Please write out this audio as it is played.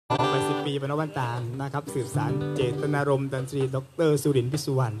ปีปนวันตาลนะครับสืบสารเจตนารมณ์ดนตรีดร.สุรินทร์พิ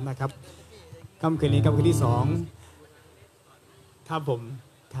สุวรรณนะครับค่ำคืนนี้ค่ำคืนที่2ครับผม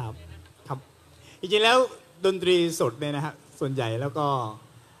ครับจริงๆแล้วดนตรีสดเนี่ยนะฮะส่วนใหญ่แล้วก็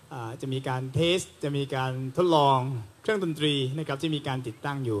จะมีการเทสจะมีการทดลองเครื่องดนตรีนะครับที่มีการติด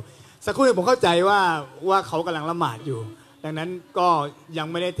ตั้งอยู่สักครู่ผมเข้าใจว่าเขากำลังละหมาดอยู่ดังนั้นก็ยัง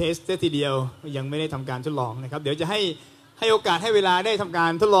ไม่ได้เทสทีเดียวยังไม่ได้ทำการทดลองนะครับเดี๋ยวจะให้โอกาสให้เวลาได้ทำกา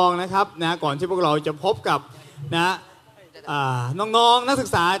รทดลองนะครับนะก่อนที่พวกเราจะพบกับนะน้องๆนักศึก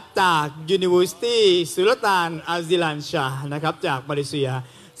ษาจาก University สุลต่านอาซิลันชานะครับจากมาเลเซีย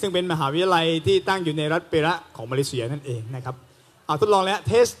ซึ่งเป็นมหาวิทยาลัยที่ตั้งอยู่ในรัฐเประของมาเลเซียนั่นเองนะครับทดลองแล้ว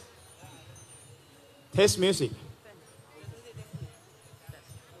เทสมิวสิก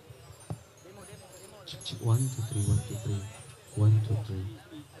 1 2 3 1 2 3 1 2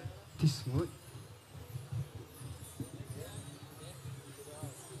 3 this good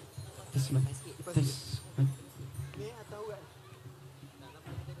this mic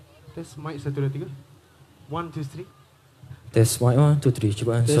test mic 1 2 3 1 2 3 Test mic 1 2 3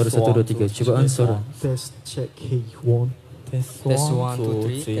 cubaan suara 1 2 3 cubaan suara test check hey one test 1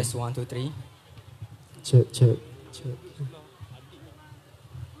 2 3 test 1 2 3 check check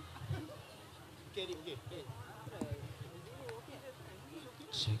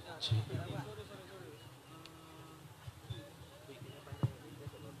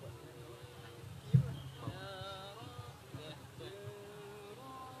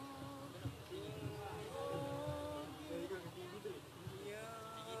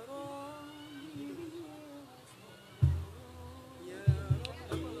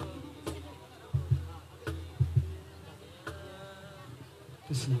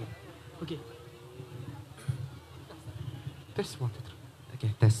Okay. Test 1 2 3.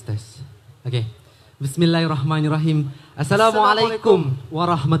 Okay, test. Okay. Bismillahirrahmanirrahim. Assalamualaikum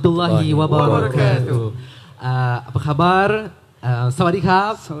warahmatullahi wabarakatuh. Apa khabar?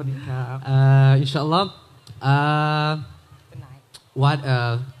 Sawadee-khap. Insyaallah. What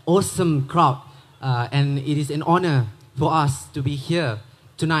awesome crowd. And it is an honor for us to be here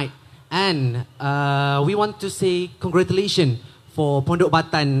tonight. And we want to say congratulations for Pondok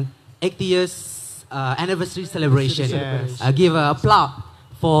Batan 80 years anniversary celebration. Yes. Give an applause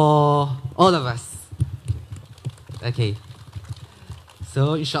for all of us. Okay.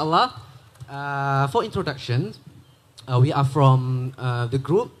 So inshallah, for introduction, we are from the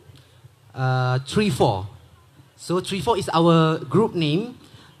group 3-4. So 3-4 is our group name.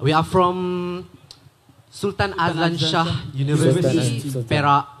 We are from Sultan Azlan Shah University,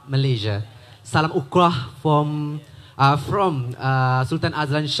 Perak, Malaysia. Salam Ukrah from Sultan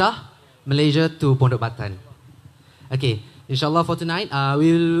Azlan Shah, Malaysia to Pondok Batan. Okay, inshallah for tonight,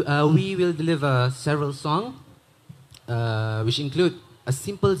 we will deliver several songs, which include a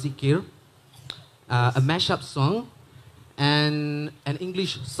simple zikir, a mashup song, and an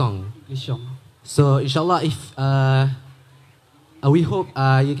English song. So inshallah, if we hope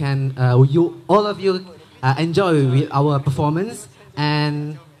you can, all of you enjoy with our performance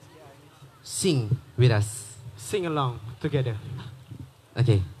and sing with us. Sing along together.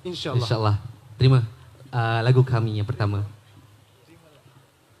 Okay. Inshallah. Terima lagu kami yang pertama.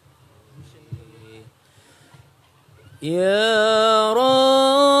 Ya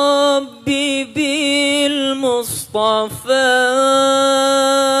Rabbi bil Mustafa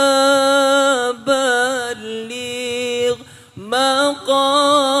balligh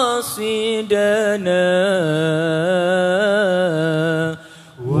maqasidana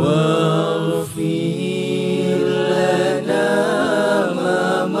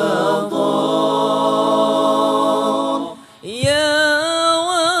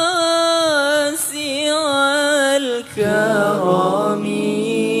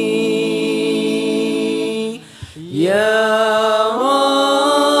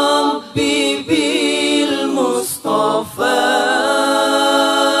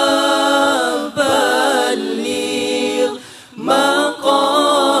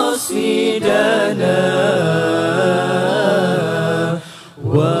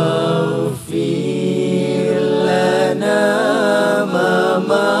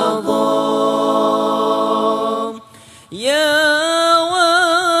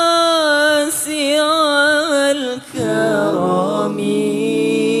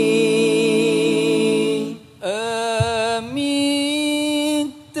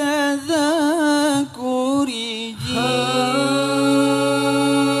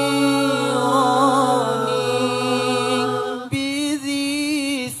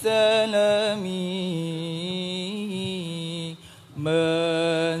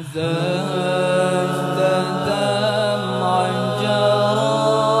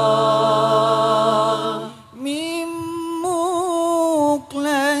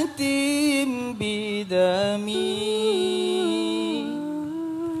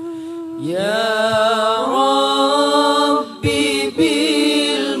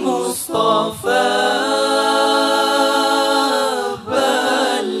المصطفى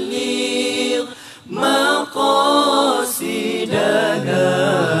بلغ مقاصدنا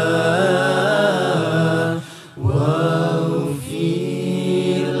واغفر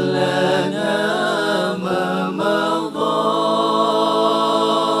لنا ما مضى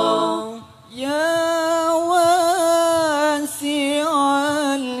يا واسع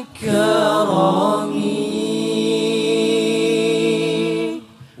الكرم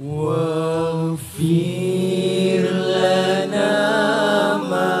واغفر لنا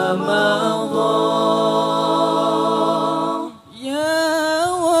ما مضى يا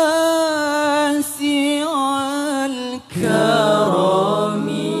واسع الكرم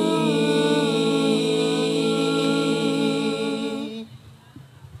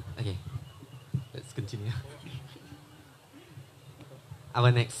Okay, let's continue.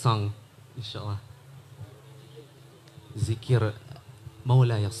 Our next song, inshallah. Zikir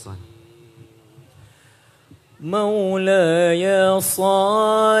مولاي الصالح. مولاي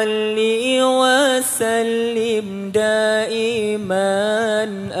صل وسلم دائما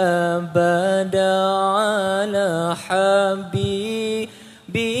أبدا على حبيبك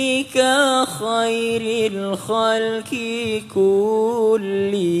خير الخلق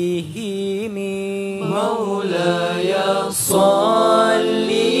كلهم مولاي صل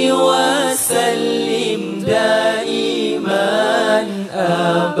وسلم دائما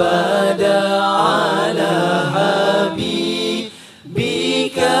أبدا على حبيبك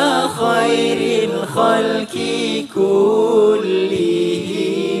خير الخلق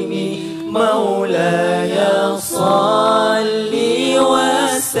كلهم مولاي صل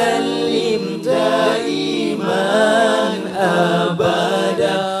وسلم دائما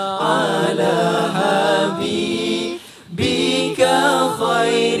أبدا على حبيبك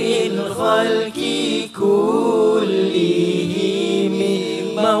خير الخلق كلهم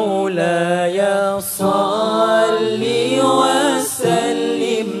مولاي صل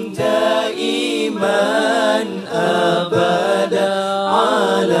وسلم دائما أبدا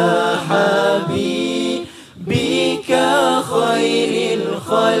على حبيبك خير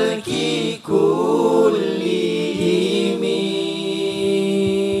الخلق كلهم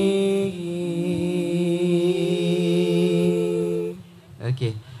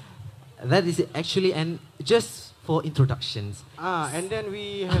Okay, that is actually and just for introductions. And then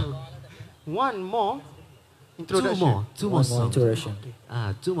we have one more introduction. Two more One more songs. introduction.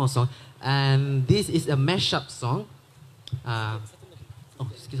 Two more songs, and this is a mashup song. Oh,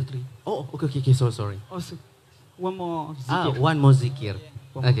 excuse me. Oh, okay. Sorry. Also, one more zikir. One more zikir.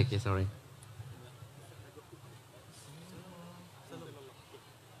 One more. Okay, sorry.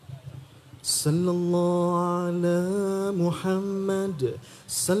 صلى الله على محمد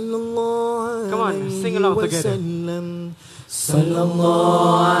صلى الله Come on, sing عليه along together. وسلم صلى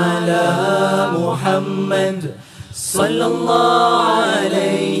الله على محمد صلى الله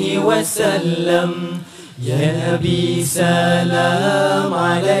عليه وسلم يا نبي سلام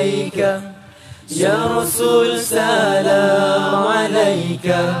عليك يا رسول سلام عليك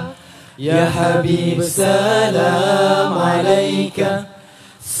يا حبيب سلام عليك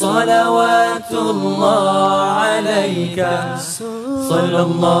صلوات الله عليك صلى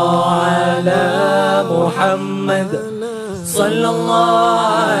الله على محمد صلى الله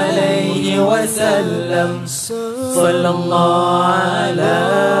عليه وسلم صلى الله على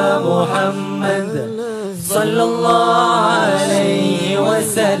محمد صلى الله عليه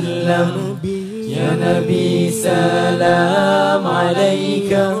وسلم يا نبي سلام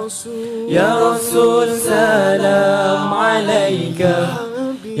عليك يا رسول سلام عليك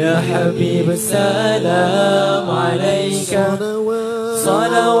يا حبيب سلام عليك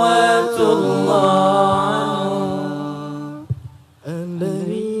صلوات الله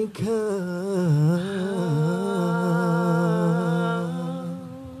عليك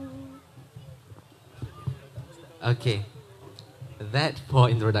Okay, that for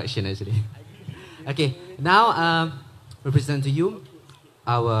introduction actually. Okay, now we present to you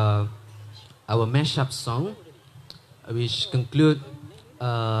our mashup song, which conclude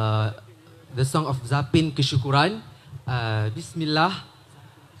the song of Zapin Kesyukuran, Bismillah,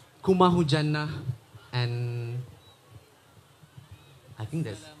 Kumahu Jannah, and I think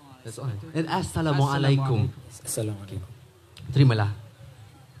that's all. And Assalamualaikum. Assalamualaikum. Terimalah.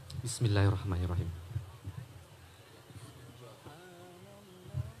 Bismillahirrahmanirrahim.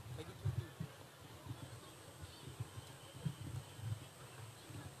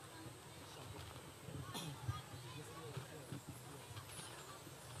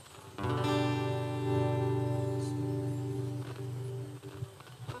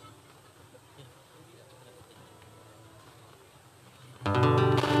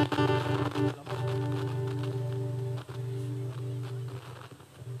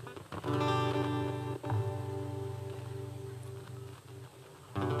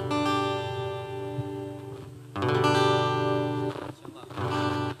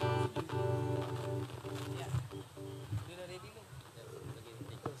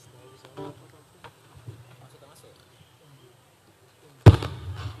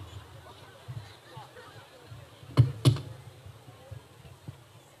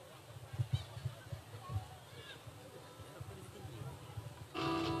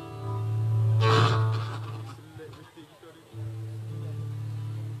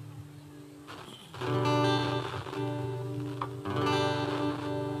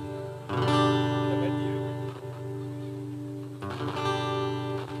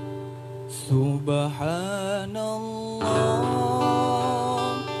 Subhanallah,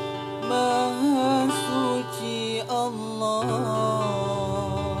 Maha Suci Allah.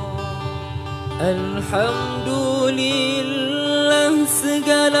 Alhamdulillah,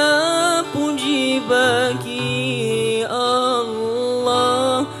 segala puji bagi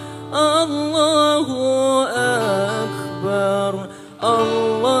Allah. Allahu Akbar,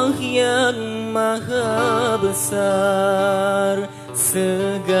 Allah yang Maha Besar.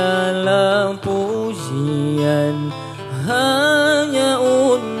 Segala pujian hanya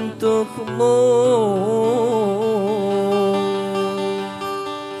untukmu.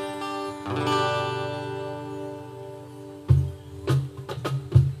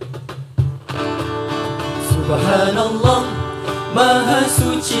 Subhanallah, Maha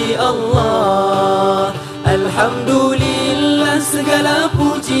Suci Allah. Alhamdulillah, segala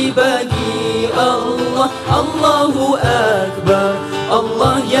puji bagi Allah. Allahu Akbar,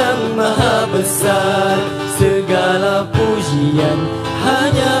 Allah yang Maha Besar. Segala pujian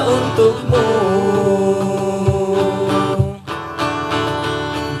hanya untukmu.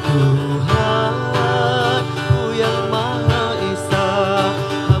 Tuhanku yang Maha Esa,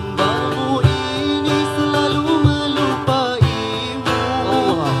 hamba-Mu ini selalu melupaimu.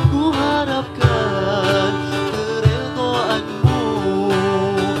 Ku harapkan keredaan-Mu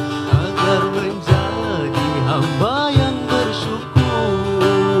agar menjadi hamba yang bersyukur.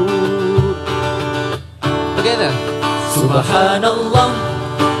 Together. Subhanallah,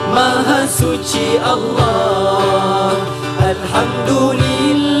 Maha Suci Allah.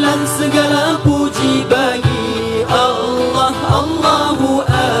 Alhamdulillah, segala puji bagi Allah. Allahu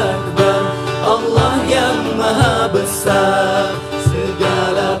Akbar, Allah yang Maha Besar.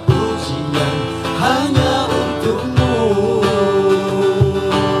 Segala pujian hanya untukmu.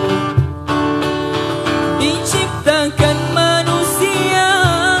 Diciptakan manusia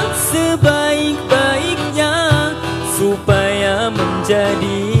sebaik-baiknya supaya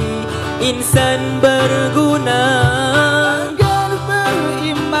menjadi insan berguna, agar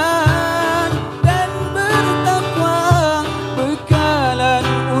beriman dan bertakwa, bekalan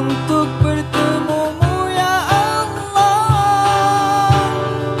untuk bertemumu ya Allah.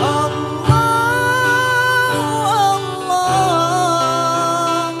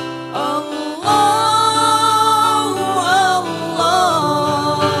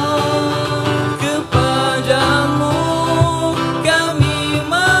 Kepadamu kami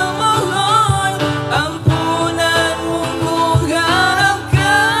memohon ampunanmu, ku harapkan.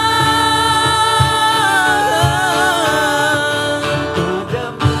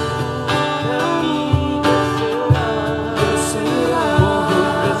 Padamu kami berserah, mohon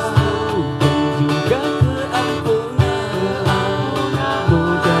restu dan juga keampunan.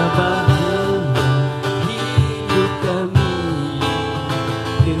 Moga bahagia hidup kami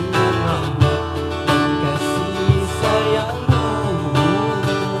dengan rahmat dan kasih sayang-Mu.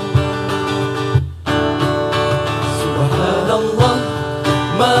 Subhanallah,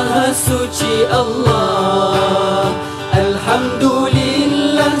 Maha Suci Allah.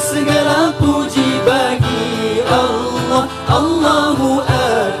 Alhamdulillah, segala puji bagi Allah. Allahu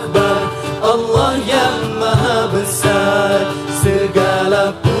Akbar, Allah yang Maha Besar.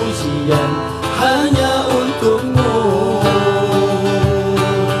 Segala pujian hanya untukmu.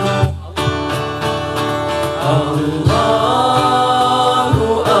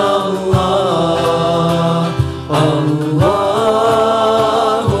 Allahu Allah, Allahu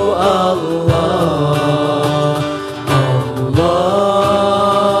Allah,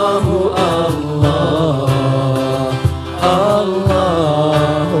 Allahu Allah,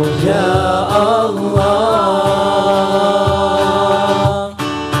 Allahu ya Allah.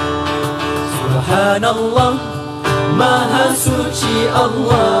 Subhanallah, Maha Suci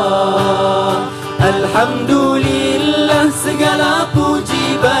Allah. Alhamdulillah, segala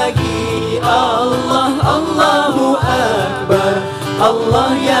puji bagi Allah. Allahu Akbar,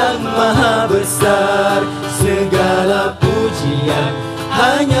 Allah yang Maha Besar. Segala pujian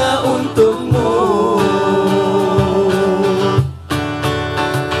hanya untukmu.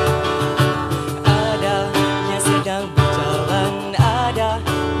 Ada yang sedang berjalan, ada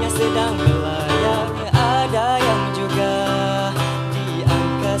yang sedang berlayar, ada yang juga di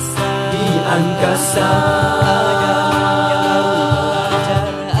angkasa. Ada yang belajar,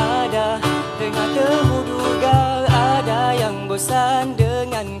 ada tengah temu duga, ada yang bosan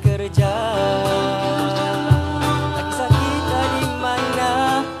dengan kerja. Tak kisah kita di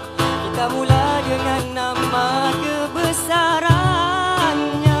mana, kita mula dengan nama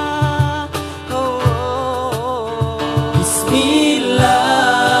kebesarannya. Bismillah,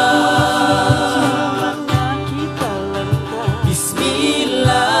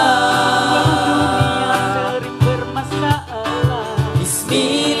 Bismillah.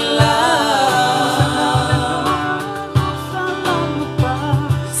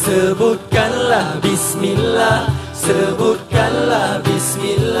 sebutkanlah bismillah, sebutkanlah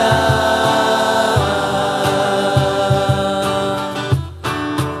bismillah.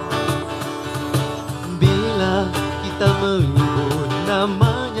 Bila kita menyebut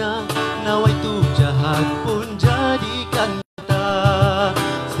namanya, nawaitu jahat pun jadi kata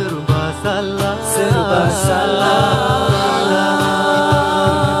serba salah, Serba salah. Bila kita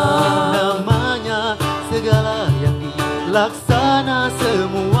menyebut namanya, segala yang dilaksana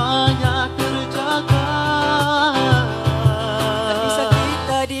semuanya terjaga. Kisah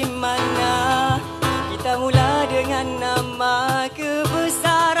kita di mana? Kita mula dengan nama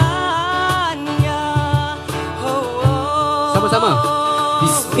kebesarannya. Oh, oh. Sama-sama.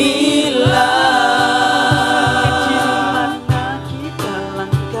 Bismillah. Kecil mana kita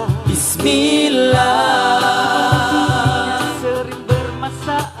langkah, Bismillah. sering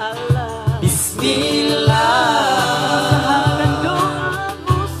bermasalah. Bismillah. Usahakan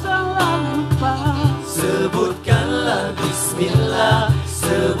doamu salah lupa. Sebutkanlah bismillah,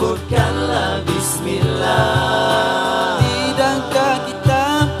 sebutkanlah bismillah. Tidakkah kita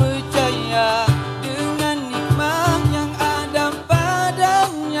percaya dengan nikmat yang ada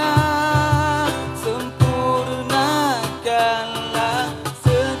padanya? Sempurnakanlah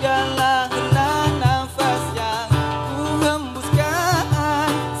segala helah nafas yang ku hembuskan.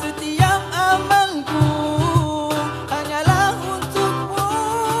 Setiap amalku hanyalah untukmu.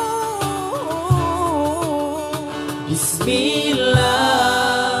 Bismillah.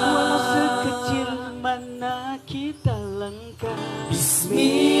 Sekecil mana kita langkah,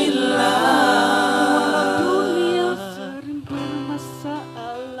 Bismillah. dunia sering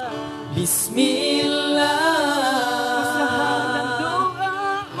bermasalah. Bismillah. Usaha dan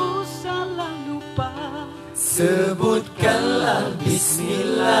doamu salah lupa. Sebutkanlah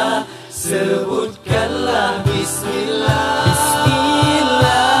bismillah, sebutkanlah bismillah.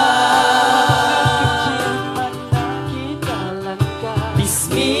 Bismillah. Sekecil mana kita langkah,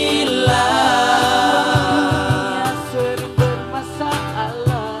 Bismillah. dunia sering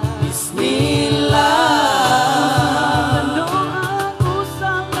bermasalah. Bismillah. Dan doamu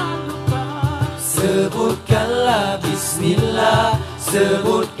salah lupa. Sebutkanlah bismillah,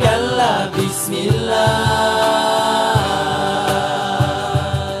 sebutkanlah bismillah.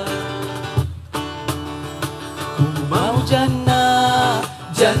 Ku mau jannah,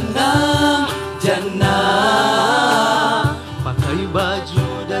 jannah, jannah. Pakai baju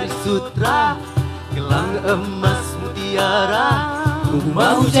dari sutra, gelang emas mutiara. Ku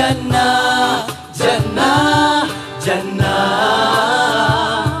mau jannah, jannah,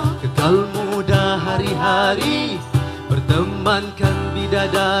 jannah. Kekal muda hari-hari, bertemankan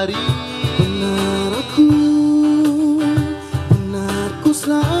bidadari. Benarku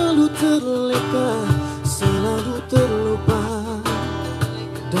selalu terleka, selalu terlupa.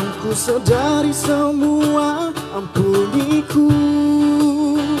 Dan ku sadari semua, ampuniku,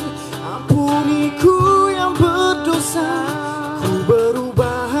 ampuniku yang berdosa. Ku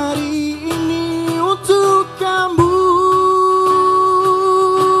berubah hari ini untuk kamu.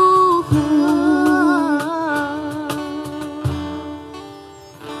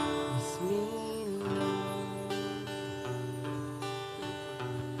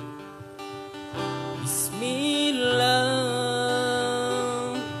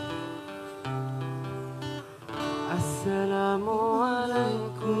 Bismillah.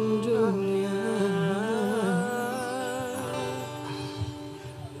 Assalamualaikum dunia.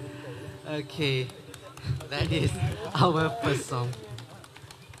 Okay, that is our first song.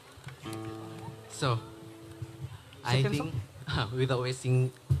 So, I Second think without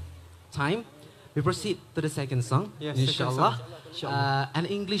wasting time, we proceed to the second song. Yes, second Inshallah. song. An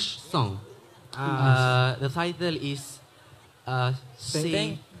English song. The title is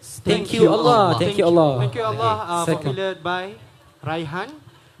Say Thank you Allah. Thank you Allah. Thank you Allah. Second. Popular by Raihan.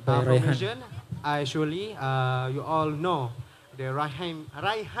 By from Raihan. Malaysian. Actually, you all know the Raihan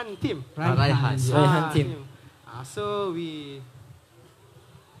team. Raihan. Raihan team. So we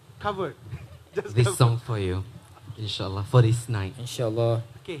covered just This covered. song for you, inshallah, for this night. InsyaAllah.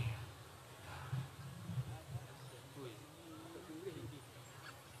 Okay.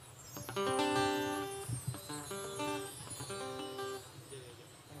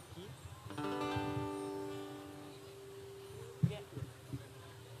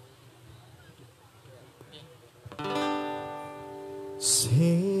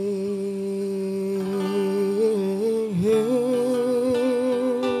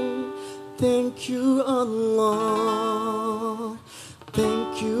 Thank you Allah,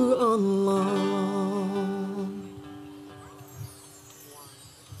 thank you Allah.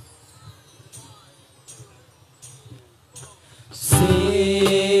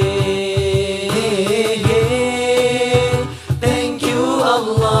 Say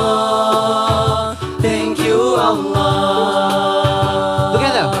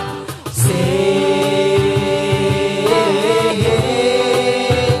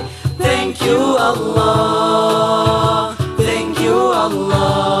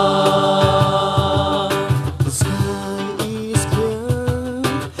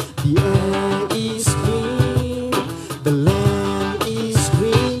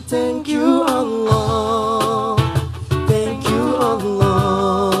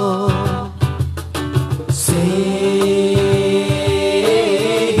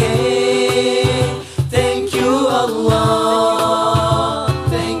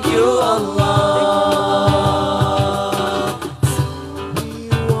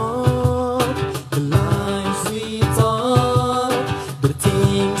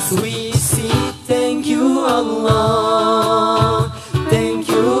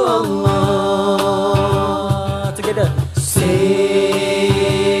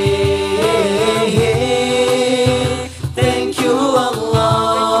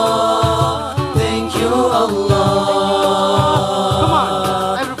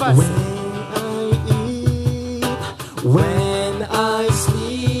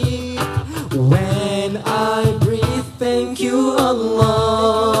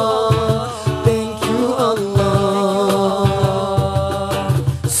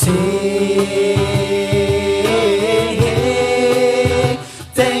Say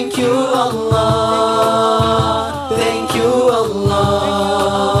thank you Allah, thank you Allah.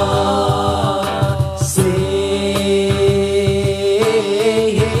 Say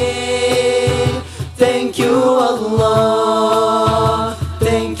thank you Allah,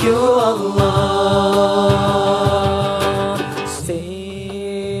 thank you Allah.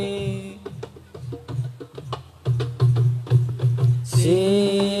 Say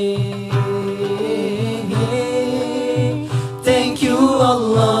thank you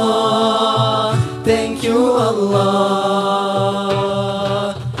Allah, thank you Allah.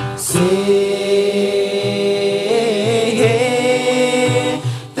 Say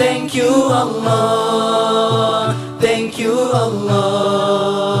thank you Allah, thank you Allah.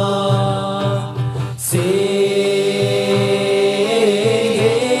 Say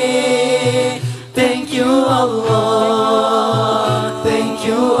thank you Allah, thank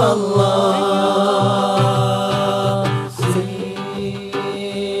you Allah. Say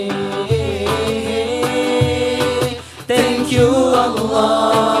thank you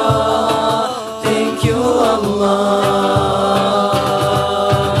Allah, thank you Allah.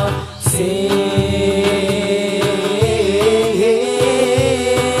 Say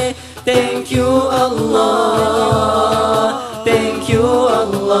thank you Allah, thank you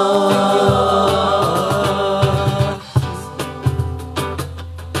Allah.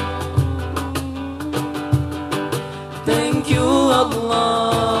 Thank you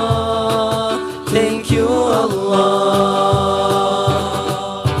Allah, thank you Allah.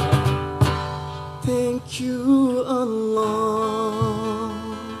 Thank you Allah,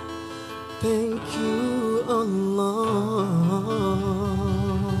 thank you Allah.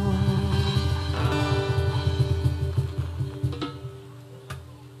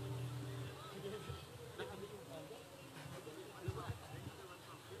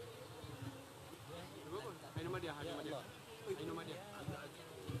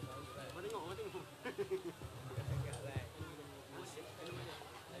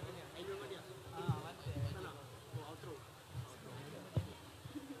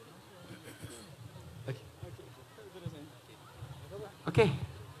 Okay.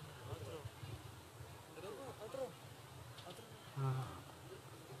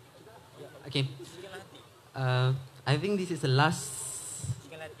 Okay. I think this is the last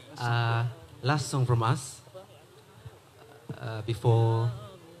song from us before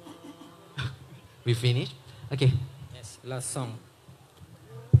we finish. Okay. Yes, last song.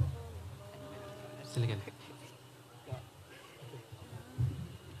 Silakan.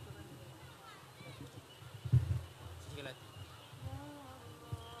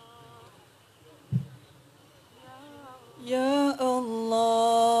 Ya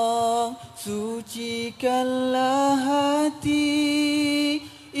Allah, sucikanlah hati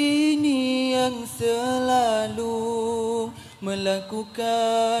ini yang selalu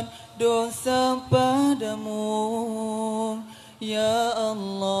melakukan dosa padamu. Ya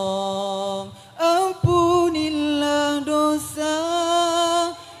Allah, ampunilah dosa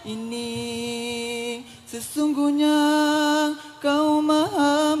ini. Sesungguhnya Kau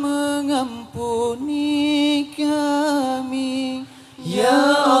Maha mengampuni kami. Ya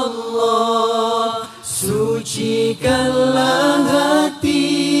Allah, sucikanlah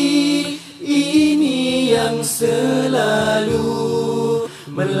hati ini yang selalu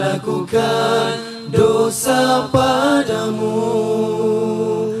melakukan dosa padamu.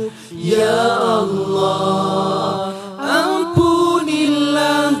 Ya Allah,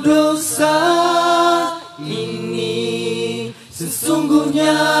 ampunilah dosa ini.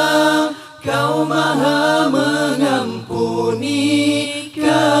 Sesungguhnya Kau Maha mengampuni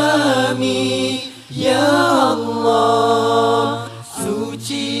kami. Ya Allah,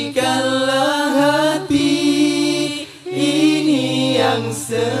 sucikanlah hati ini yang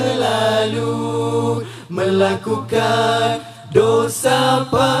selalu melakukan dosa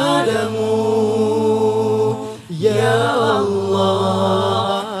padamu. Ya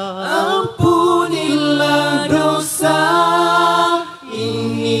Allah, ampunilah dosa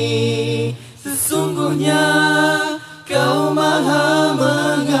ini. Sesungguhnya Kau Maha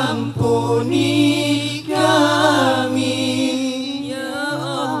mengampuni kami. Ya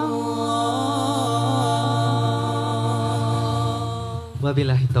Allah.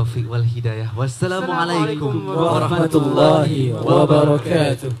 Wabillahi taufiq wal hidayah. Wassalamualaikum Warahmatullahi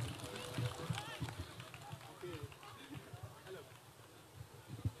wabarakatuh.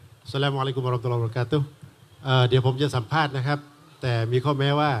 Assalamualaikum warahmatullahi wabarakatuh. เดี๋ยวผมจะสัมภาษณ์นะครับ แต่มีข้อแม้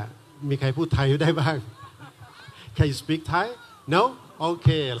ว่ามีใครพูดไทยได้บ้าง Can you speak Thai? No?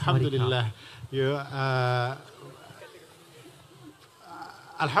 Okay, Alhamdulillah. You,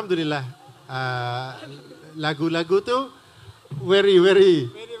 Alhamdulillah lagu tu very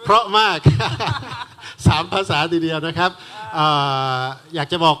เพราะมาก 3 ภาษาทีเดียวนะครับอยาก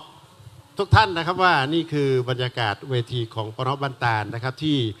จะบอกทุกท่านนะครับว่านี่คือบรรยากาศเวทีของปอเนาะบ้านตาลนะครับ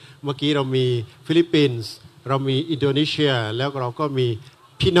ที่เมื่อกี้เรามีฟิลิปปินส์เรามีอินโดนีเซียแล้วเราก็มี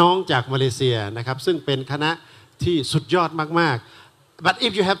พี่น้องจากมาเลเซียนะครับซึ่งเป็นคณะที่สุดยอดมากๆ but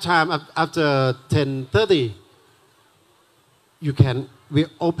if you have time after 10:30 you can we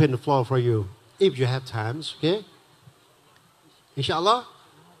open the floor for you if you have time okay inshallah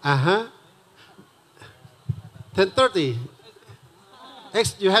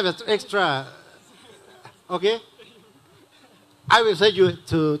 10:30 you have an extra okay I will send you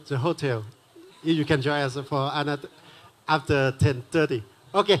to the hotel if you can join us for another after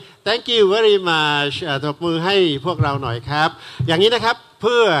 10:30 okay thank you very much ตบมือให้พวกเราหน่อยครับอย่างนี้นะครับเ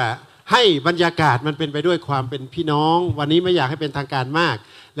พื่อให้บรรยากาศมันเป็นไปด้วยความเป็นพี่น้องวันนี้ไม่อยากให้เป็นทางการมาก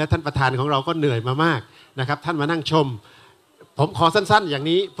และท่านประธานของเราก็เหนื่อยมามากนะครับท่านมานั่งชมผมขอสั้นๆอย่าง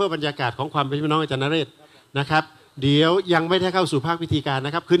นี้เพื่อบรรยากาศของความเป็นพี่น้องอาจารย์นเรศนะครับเดี๋ยวยังไม่ได้เข้าสู่ภาคพิธีการน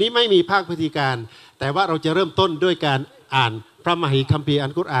ะครับคืนนี้ไม่มีภาคพิธีการแต่ว่าเราจะเริ่มต้นด้วยการอ่านพระมหาคัมภีร์อั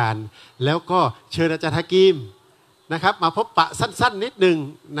ลกุรอานแล้วก็เชิญอาจารย์ฮะกีมนะครับมาพบปะสั้นๆนิดหนึ่ง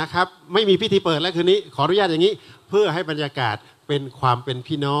นะครับไม่มีพิธีเปิดแล้วคืนนี้ขออนุญาตอย่างนี้เพื่อให้บรรยากาศเป็นความเป็น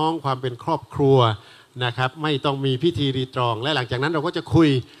พี่น้องความเป็นครอบครัวนะครับไม่ต้องมีพิธีรีตรองและหลังจากนั้นเราก็จะคุย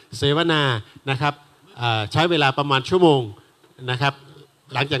เสวนานะครับใช้เวลาประมาณชั่วโมงนะครับ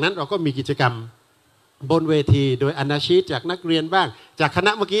หลังจากนั้นเราก็มีกิจกรรมบนเวทีโดยอนาชีตจากนักเรียนบ้างจากคณ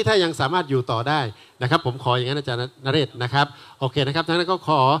ะเมื่อกี้ถ้ายังสามารถอยู่ต่อได้นะครับผมขออย่างนั้นอาจารย์นเรศนะครับโอเคนะครับทั้งนั้นก็ข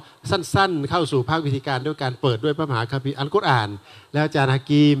อสั้นๆเข้าสู่ภาควิธีการด้วยการเปิดด้วยพระมหาคัมภีร์อัลกุรอานแล้วอาจารย์ฮะ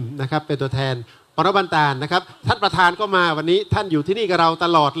กีมนะครับเป็นตัวแทนปอเนาะบ้านตาลนะครับท่านประธานก็มาวันนี้ท่านอยู่ที่นี่กับเราต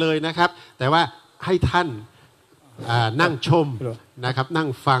ลอดเลยนะครับแต่ว่าให้ท่านนั่งชมนะครับนั่ง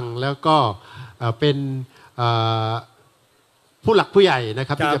ฟังแล้วก็เป็นผู้หลักผู้ใหญ่นะค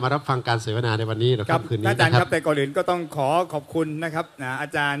รับที่จะมารับฟังการเสวนาในวันนี้นะครับคืนนี้นะครับอาจารย์ครับแต่ก่อนอื่นก็ต้องขอบคุณนะครับอา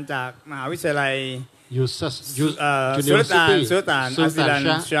จารย์จากมหาวิทยาลัยสุลต่านอาซิลัน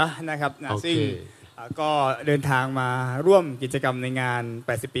ชะนะครับซึ่งก็เดินทางมาร่วมกิจกรรมในงาน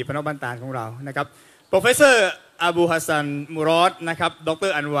 80 ปีปอเนาะบ้านตาลของเรานะครับ Professor อาบูฮัสซันมูรอดนะครับด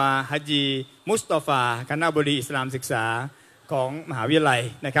รอันวาฮัจญีมุสตอฟาคณบดีอิสลามศึกษาของมหาวิทยาลัย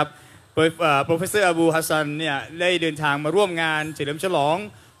นะครับProfessor อาบูฮัสซันเนี่ยได้เดินทางมาร่วมงานเฉลิมฉลอง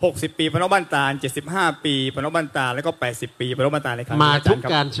60 ปีปอเนาะบ้านตาล75 ปีปอเนาะบ้านตาลแล้วก็80 ปีปอเนาะบ้านตาลในครั้งนี้มาทุก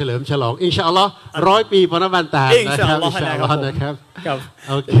การเฉลิมฉลองอินชาอัลลอฮ์100 ปีปอเนาะบ้านตาลอินชาอัลลอฮ์นะครับครับ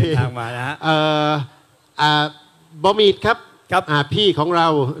โอเคทางมานะฮะบอมีดครับพี่ของเรา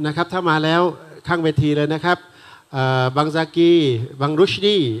นะครับถ้ามาแล้วข้างเวทีเลยนะครับบังซากีบังรุช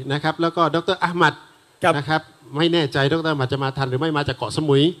ดีนะครับแล้วก็ดรอัลมัดนะครับไม่แน่ใจดร.จะมาทันหรือไม่มาจากเกาะส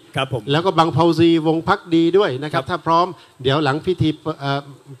มุยครับผมแล้วก็บังเพาซีวงพักดีด้วยนะครับถ้าพร้อมเดี๋ยวหลังพิธี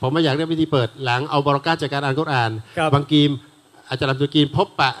ผมไม่อยากเรียกพิธีเปิดหลังเอาบารอกาตจากการอ่านกุรอานบางกีมอาจารย์อับดุลกีมพบ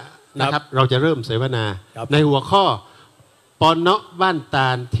ปะนะครับเราจะเริ่มเสวนาในหัวข้อปอเนาะบ้านตา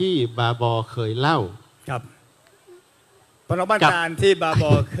ลที่บาบอเคยเล่าครับปอเนาะบ้านตาลที่บาบ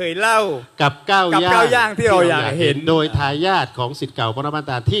อเคยเล่ากับก้าวย่างที่เราอยากเห็นโดยทายาทของศิษย์เก่าปอเนาะบ้าน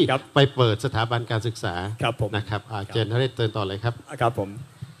ตาลที่ไปเปิดสถาบันการศึกษานะครับเจนทเรศเตือนต่อเลยครับครับผม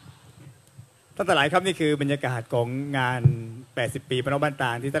ท่านทั้งหลายครับนี่คือบรรยากาศของงาน 80 ปีปอเนาะบ้านต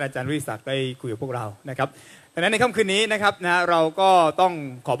าลที่ท่านอาจารย์วิศักดิ์ได้คุยกับพวกเรานะครับดังนั้นในค่ำคืนนี้นะครับนะเราก็ต้อง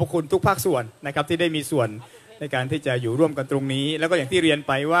ขอบพระคุณทุกภาคส่วนนะครับที่ได้มีส่วนในการที่จะอยู่ร่วมกันตรงนี้แล้วก็อย่างที่เรียนไ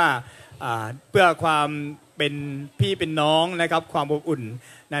ปว่าเพื่อความเป็นพี่เป็นน้องนะครับความอบอุ่น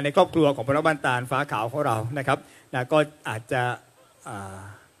ในครอบครัวของปอเนาะบ้านตาลฟ้าขาวของเรานะครับก็อาจจะ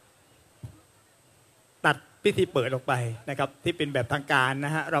ตัดพิธีเปิดออกไปนะครับที่เป็นแบบทางการน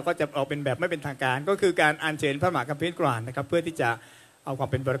ะฮะเราก็จะเอาเป็นแบบไม่เป็นทางการก็คือการอัญเชิญพระมหาคัมภีร์อัลกุรอานนะครับเพื่อที่จะเอาความ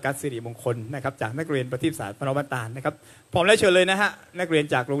เป็นบารอกัตสิริมงคลนะครับจากนักเรียนประทีปศาสตร์ปอเนาะบ้านตาลนะครับผมได้เชิญเลยนะฮะนักเรียน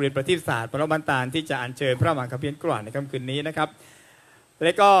จากโรงเรียนประทีปศาสตร์ปอเนาะบ้านตาลที่จะอัญเชิญพระมหาคัมภีร์อัลกุรอานในค่ำคืนนี้นะครับแล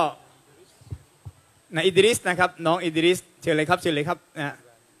ะก็นายอิดริสนะครับน้องอิดริสเชิญเลยครับ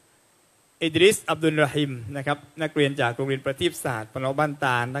อิดริสอับดุลรหิมนะครับนักเรียนจากโรงเรียนประทีปศาสตร์ปอเนาะบ้านต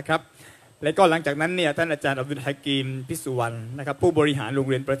าลนะครับและก็หลังจากนั้นเนี่ยท่านอาจารย์อับดุลฮะกีมพิสุวรรณนะครับผู้บริหารโรง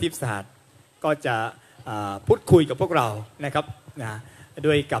เรียนประทีปศาสตร์ก็จะพูดคุยกับพวกเรานะครับ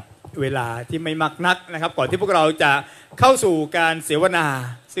ด้วยกับเวลาที่ไม่มากนักนะครับก่อนที่พวกเราจะเข้าสู่การเสวนา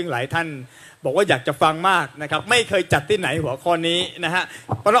ซึ่งหลายท่านบอกว่าอยากจะฟังมากนะครับไม่เคยจัดที่ไหนหัวข้อนี้นะฮะ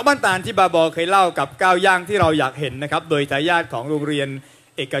ปอเนาะบ้านตาลที่บาบอเคยเล่ากับก้าวย่างที่เราอยากเห็นนะครับโดยทายาทของโรงเรียน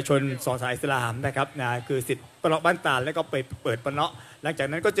เอกชนสอนศาสนาอิสลามนะครับคือศิษย์ปอเนาะบ้านตาลแล้วก็ไปเปิดปอเนาะหลังจาก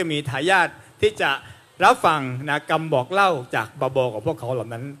นั้นก็จะมีทายาทที่จะ รับฟังนะคำบอกเล่าจากบาบอของพวกเขาเหล่า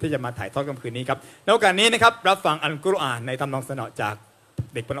นั้นที่จะมาถ่ายทอดค่ำคืนนี้ครับในโอกาสนี้นะครับรับฟังอัลกุรอานในทำนองสนอจาก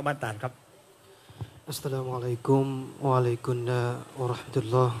เด็กพนบ้านตาลครับ Assalamualaikum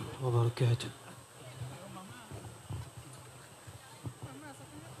warahmatullahi wabarakatuh.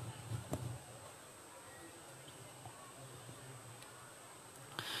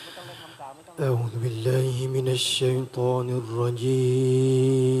 أعوذ بالله من الشيطان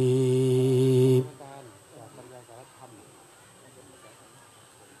الرجيم.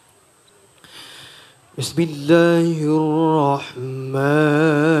 بسم الله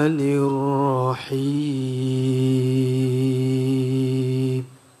الرحمن الرحيم.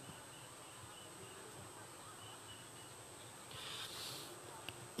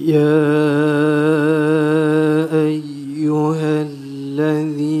 يا أيها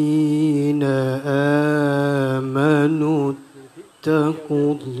الذين آمنوا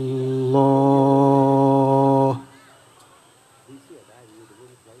اتقوا الله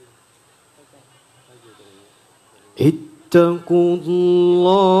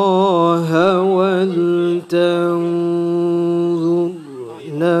ولتنظر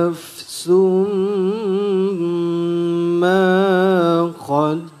نفس ما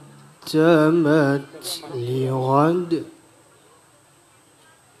قدمت لغد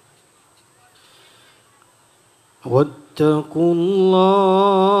واتقوا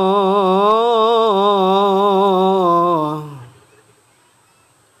الله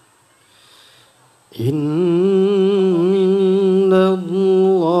إن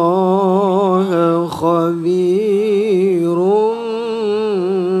الله خبير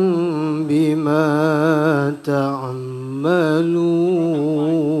بما تعملون.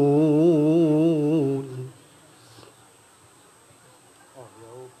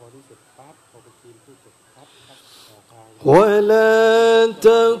 ولا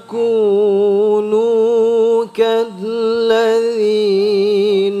تكونوا كالذين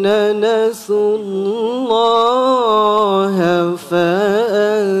نسوا الله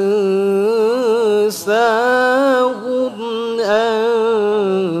فأنساهم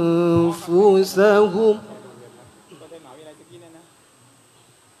أنفسهم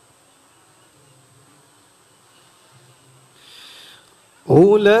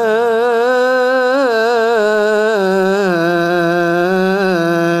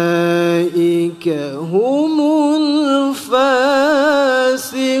أولئك هم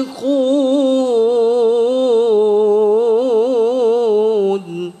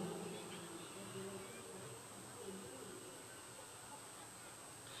الفاسقون.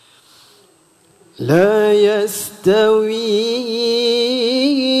 لا يستوي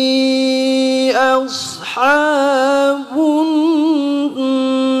أصحاب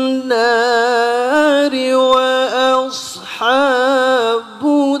النار وأصحاب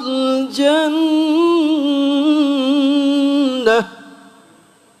الجنة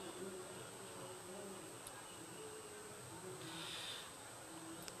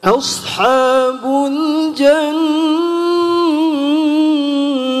أصحاب الجنة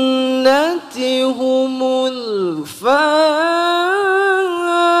هم الفائزون.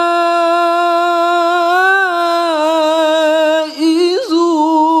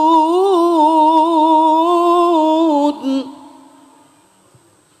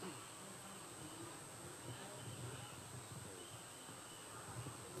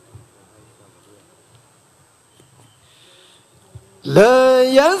 لا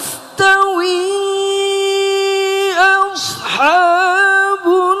يستوي أصحاب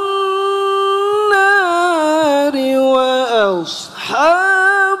النار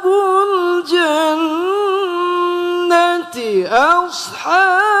وأصحاب الجنة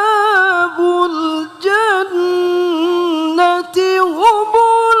أصحاب الجنة هم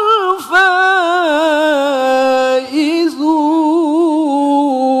الفائزون.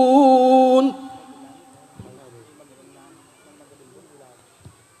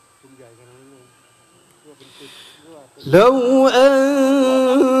 لو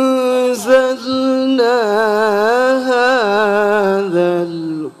أنزلنا هذا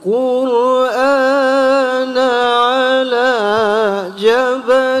القرآن على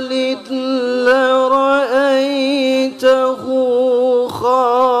جبل لرأيته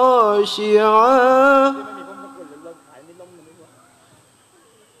خاشعا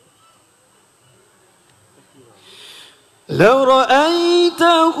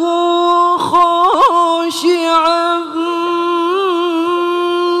لرأيته خاشعا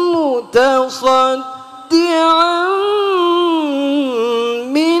متصدعا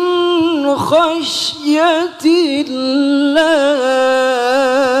من خشية الله.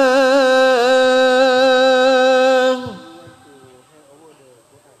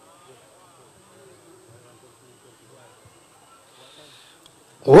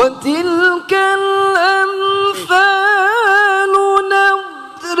 وتلك الأمثال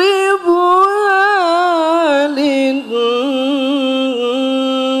نضربها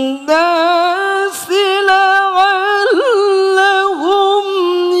للناس لعلهم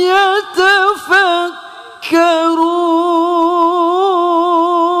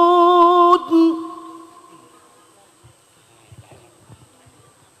يتفكرون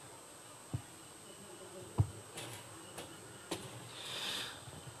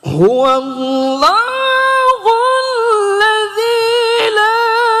هو الله الذي لا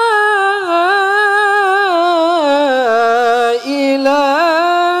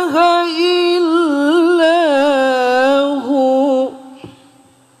إله إلا هو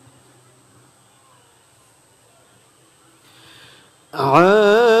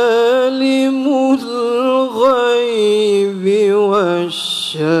عالم الغيب والشهادة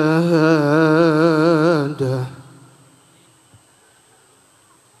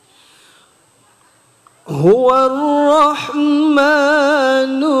هو الرحمن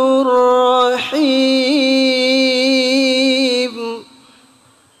الرحيم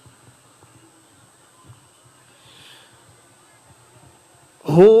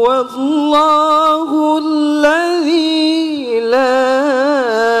هو الله الذي لا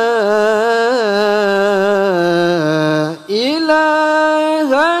إله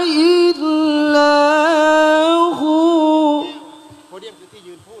إلا هو โพเดียมคือที่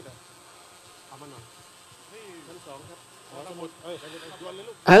ยืนพูดอ่ะเอามาหน่อยชั้นสองครับขอสมุดชวนเลย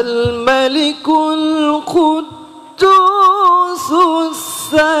ลูก الملك القدوس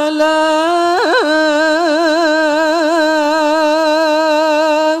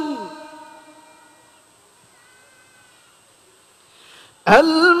السلام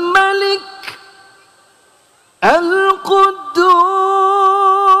الملك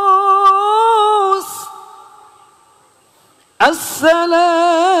القدوس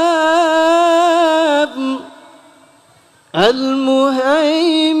السلام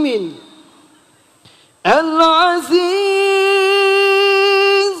المهيمن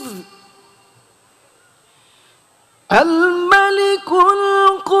العزيز الملك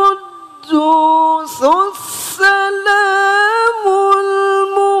القدوس السلام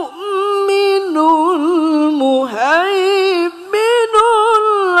المؤمن المهيمن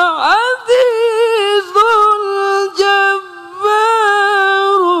العزيز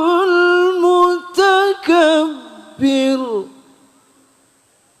الجبار المتكبر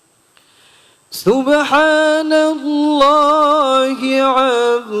سبحان الله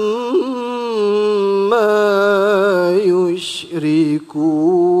عما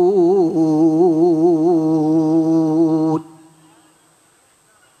يشركون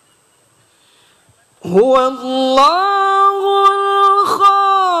هو الله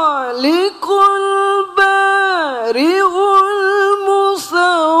الخالق البارئ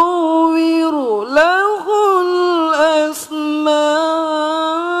المصور له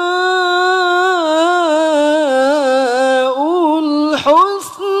الأسماء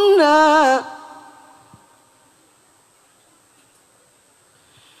الحسنى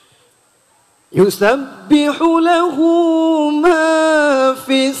يسبح له ما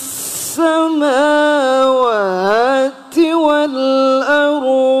في السماوات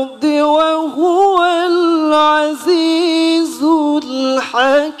والأرض وهو العزيز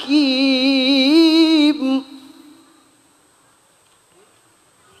الحكيم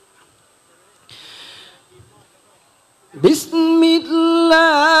بسم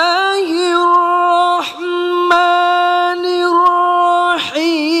الله الرحمن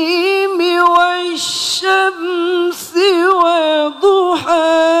الرحيم والشمس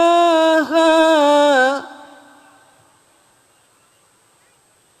وضحاها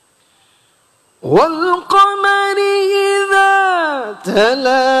والقمر إذا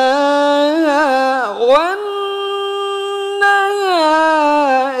تلاها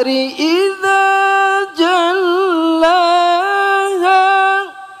والنهار إذا جلاها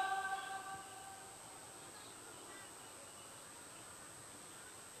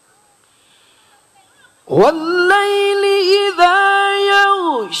والليل إذا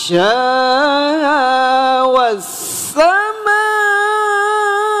يغشاها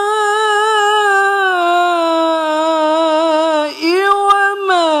والسماء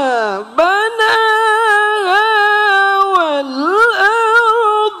وما بناها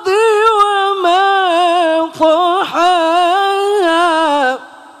والأرض وما طحاها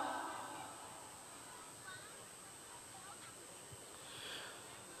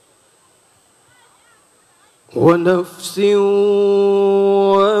ونفس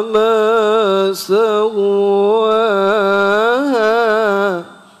وما سواها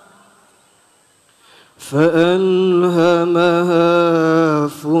فألهمها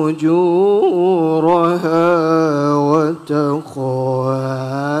فجورها وتقواها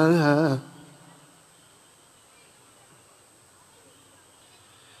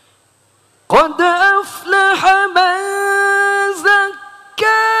قد أفلح من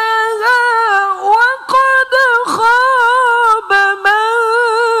زكاها وقد خاب من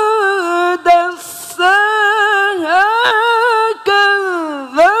دساها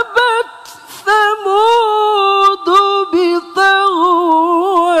كذبت ثمود بطغواها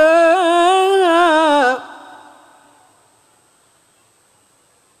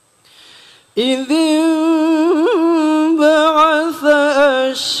إذ انبعث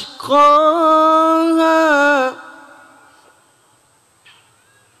أشقاها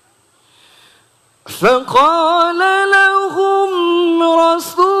فقال لهم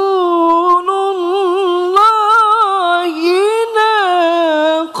رسول الله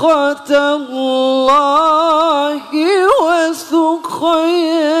ناقة الله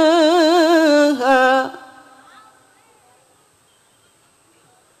وسقياها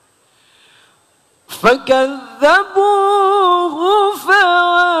فكذبوه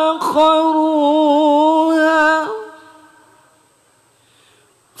فعقروها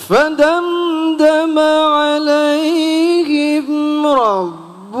فدمدم عليهم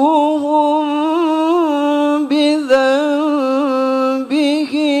ربهم بذنبهم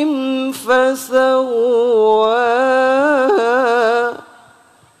فسواها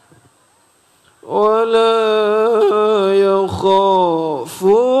ولا يخاف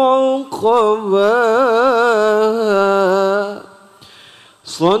عقباها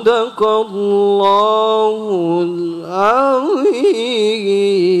صدق الله العظيم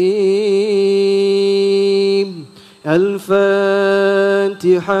الفاتحة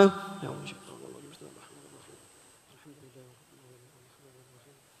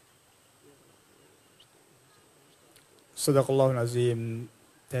صدق الله العظيم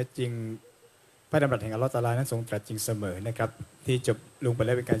แท้จริงพระดำรัสแห่งอัลลอฮฺตะอาลานั้นทรงตรัสจริงเสมอนะครับที่จบลงไปแ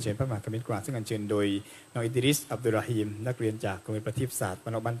ล้วเป็นการเชิญพระมหากมิตรกราบซึ่งอัญเชิญโดยน้องอิดริสอับดุลรอฮีมนักเรียนจากโรงเรียนประทีปศาสตร์มา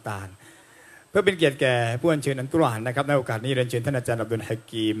นอกบ้านตาลเพื่อเป็นเกียรติแก่ผู้อัญเชิญอัลกุรอานนะครับในโอกาสนี้เรียนเชิญท่านอาจารย์อับดุลฮะ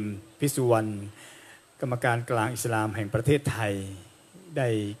กีมพิสุวรรณกรรมการกลางอิสลามแห่งประเทศไทยได้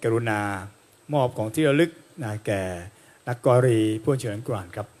กรุณามอบของที่ระลึกแก่นักกอรีผู้อัญเชิญอัลกุรอาน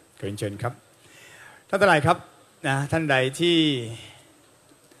ครับเรียนเชิญครับท่านทั้งหลายครับท่านใดที่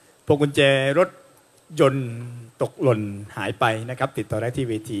พวงกุญแจรถยนต์ตกหล่นหายไปนะครับติดต่อได้ที่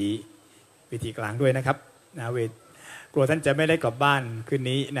เวทีกลางด้วยนะครับกลัวท่านจะไม่ได้กลับบ้านคืน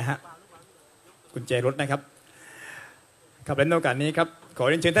นี้นะฮะกุญแจรถนะครับครับในโอกาสนี้ครับขอ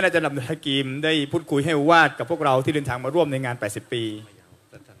เรียนเชิญท่านอาจารย์อับดุลฮะกีมได้พูดคุยให้วาดกับพวกเราที่เดินทางมาร่วมในงาน80 ปี